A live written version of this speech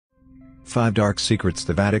5 Dark Secrets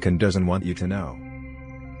the Vatican Doesn't Want You to Know.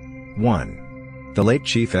 1. The late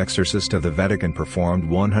chief exorcist of the Vatican performed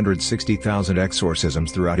 160,000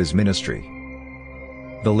 exorcisms throughout his ministry.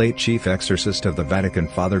 The late chief exorcist of the Vatican,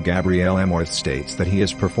 Father Gabriele Amorth, states that he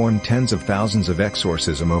has performed tens of thousands of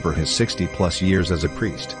exorcism over his 60-plus years as a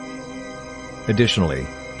priest. Additionally,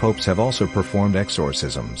 popes have also performed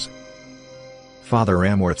exorcisms. Father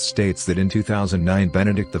Amorth states that in 2009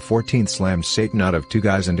 Benedict XIV slammed Satan out of 2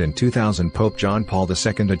 guys, and in 2000 Pope John Paul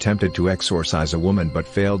II attempted to exorcise a woman but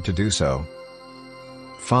failed to do so.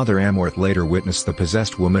 Father Amorth later witnessed the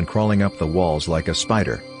possessed woman crawling up the walls like a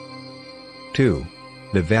spider. 2.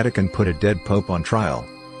 The Vatican put a dead pope on trial.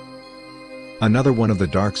 Another one of the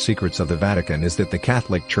dark secrets of the Vatican is that the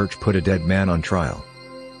Catholic Church put a dead man on trial.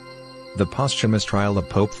 The posthumous trial of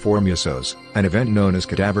Pope Formosus, an event known as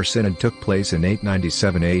Cadaver Synod, took place in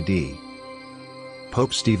 897 AD.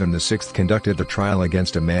 Pope Stephen VI conducted the trial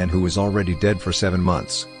against a man who was already dead for 7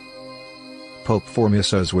 months. Pope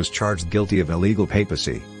Formosus was charged guilty of illegal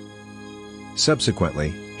papacy. Subsequently,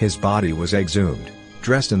 his body was exhumed,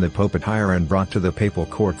 dressed in the Pope attire, and brought to the papal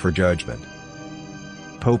court for judgment.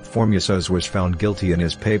 Pope Formosus was found guilty and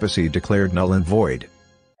his papacy declared null and void.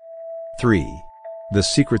 3. The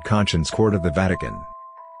Secret Conscience Court of the Vatican.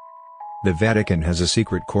 The Vatican has a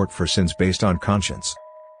secret court for sins based on conscience.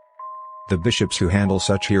 The bishops who handle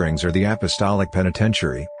such hearings are the Apostolic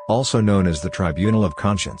Penitentiary, also known as the Tribunal of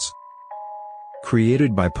Conscience.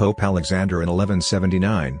 Created by Pope Alexander in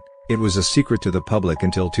 1179, it was a secret to the public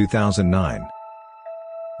until 2009.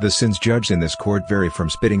 The sins judged in this court vary from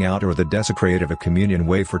spitting out or the desecrate of a communion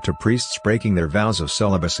wafer to priests breaking their vows of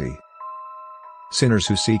celibacy. Sinners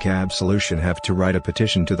who seek absolution have to write a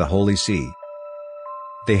petition to the Holy See.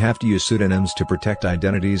 They have to use pseudonyms to protect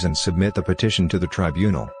identities and submit the petition to the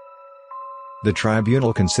tribunal. The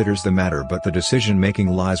tribunal considers the matter, but the decision-making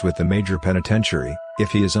lies with the major penitentiary.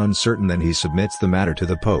 If he is uncertain, then he submits the matter to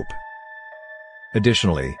the Pope.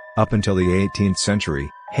 Additionally, up until the 18th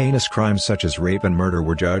century, heinous crimes such as rape and murder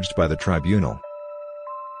were judged by the tribunal.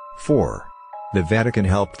 4. The Vatican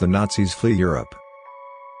helped the Nazis flee Europe.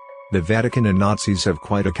 The Vatican and Nazis have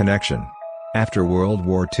quite a connection. After World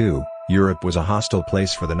War II, Europe was a hostile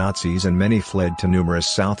place for the Nazis and many fled to numerous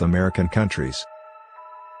South American countries.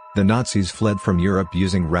 The Nazis fled from Europe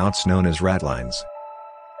using routes known as ratlines.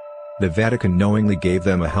 The Vatican knowingly gave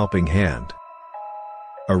them a helping hand.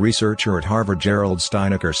 A researcher at Harvard, Gerald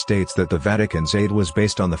Steinecker, states that the Vatican's aid was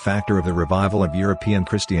based on the factor of the revival of European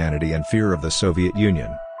Christianity and fear of the Soviet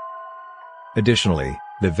Union. Additionally,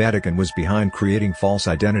 the Vatican was behind creating false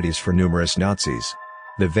identities for numerous Nazis.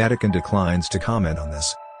 The Vatican declines to comment on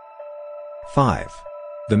this. 5.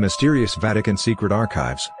 The mysterious Vatican secret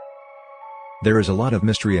archives. There is a lot of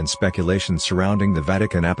mystery and speculation surrounding the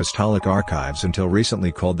Vatican Apostolic Archives, until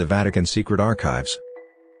recently called the Vatican Secret Archives.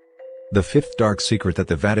 The 5th dark secret that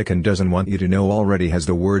the Vatican doesn't want you to know already has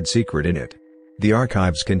the word secret in it. The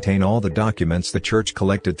archives contain all the documents the Church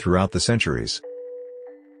collected throughout the centuries.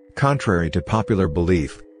 Contrary to popular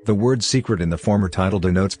belief, the word secret in the former title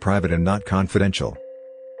denotes private and not confidential.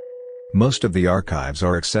 Most of the archives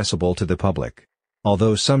are accessible to the public,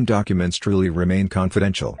 although some documents truly remain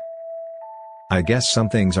confidential. I guess some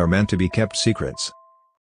things are meant to be kept secrets.